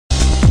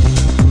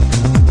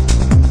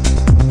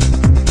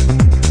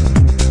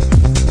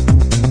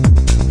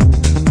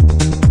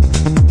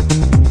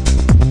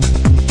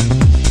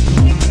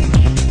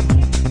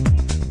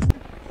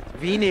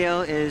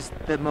Neill is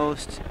the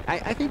most,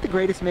 I think the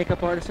greatest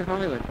makeup artist in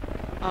Hollywood.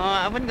 Oh,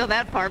 I wouldn't go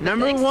that far. But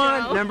Number thanks,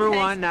 one, Joe. number Thanks.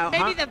 one. Now,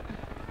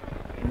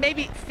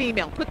 maybe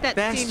female. Put that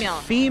best female.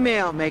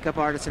 female makeup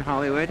artist in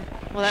Hollywood.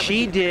 Well, that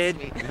she would be did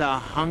sweet. The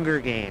Hunger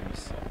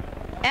Games.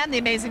 And The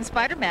Amazing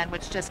Spider-Man,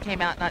 which just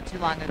came out not too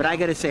long ago. But I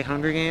gotta say,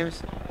 Hunger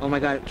Games. Oh my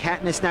God,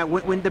 Katniss. Now,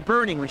 when the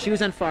burning, when she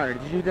was on fire,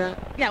 did you do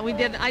that? Yeah, we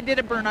did. I did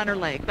a burn on her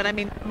leg, but I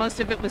mean, most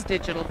of it was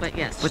digital. But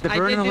yes, But the I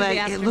burn did on the do the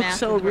leg, it looks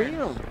so aftermath of the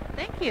burn. real.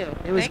 Thank you.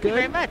 It was Thank good. you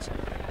very much.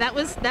 That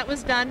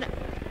was done.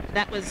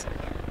 That was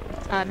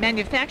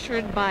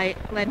manufactured by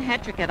Glenn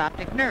Hedrick at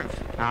Optic Nerve.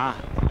 Ah.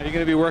 Are you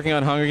going to be working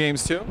on Hunger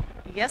Games too?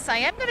 Yes, I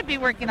am going to be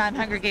working on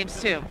Hunger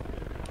Games too,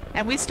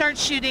 and we start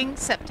shooting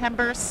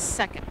September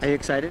 2nd. Are you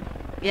excited?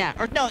 Yeah,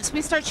 or no,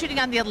 we start shooting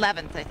on the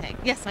 11th, I think.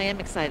 Yes, I am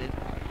excited.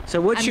 So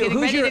what's I'm your, getting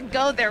who's ready your, to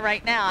go there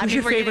right now. who's I mean,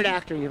 your we're favorite getting-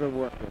 actor you've ever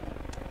worked with?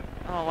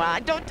 Oh, wow,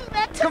 don't do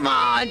that to Come me,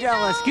 on,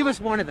 tell us. no. Give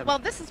us one of them. Well,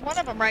 this is one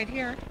of them right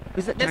here.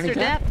 Is it Johnny Mr.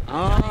 Depp.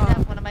 Oh. Johnny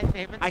Depp, one of my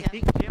favorites. I yeah.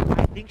 think, Jim,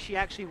 I think she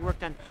actually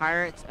worked on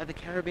Pirates of the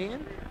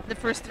Caribbean. The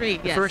first three,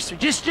 yes. First three,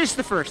 just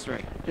the first three.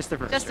 Just the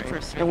first Just three. the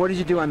first three. And what did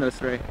you do on those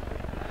three?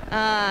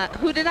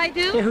 Who did I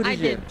do? Yeah, who did I you?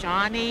 did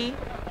Johnny.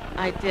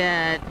 I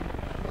did,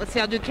 let's see,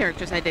 I'll do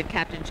characters. I did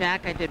Captain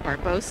Jack. I did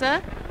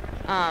Barbossa.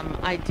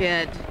 I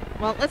did,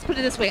 well, let's put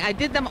it this way. I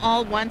did them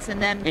all once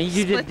and then And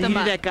you split did them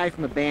up. that guy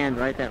from a band,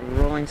 right? That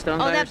Rolling Stone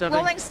guy or that something?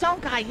 Rolling Stone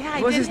guy. Yeah,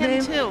 I What's did his him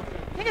name? too.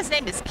 I think his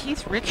name is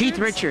Keith Richards. Keith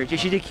Richards. Yeah,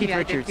 she did Keith Yeah,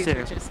 I did Richards Keith too.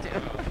 Richards too.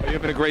 Are you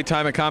having a great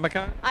time at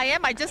Comic-Con? I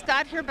am. I just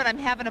got here, but I'm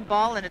having a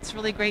ball, and it's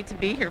really great to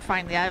be here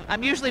finally.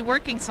 I'm usually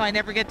working, so I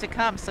never get to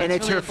come, so And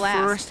it's really her a blast.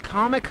 first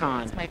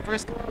Comic-Con. It's my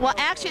first. Well,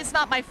 actually, it's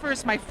not my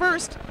first. My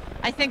first,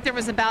 I think there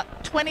was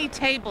about 20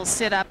 tables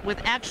set up with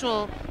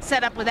actual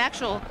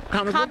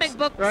Comic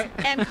books right?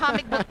 and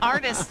comic book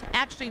artists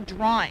actually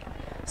drawing.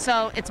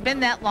 So it's been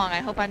that long. I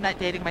hope I'm not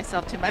dating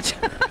myself too much.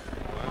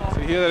 So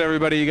hear that,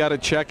 everybody. You got to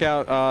check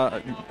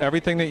out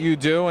everything that you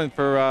do, and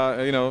for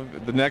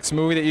the next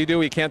movie that you do,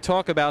 we can't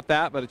talk about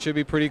that, but it should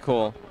be pretty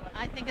cool.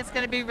 I think it's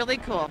going to be really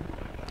cool.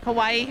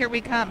 Hawaii, here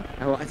we come.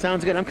 Oh, it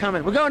sounds good. I'm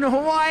coming. We're going to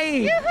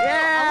Hawaii. Yoo-hoo!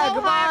 Yeah. Aloha,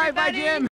 Goodbye. Bye, everybody. Jim.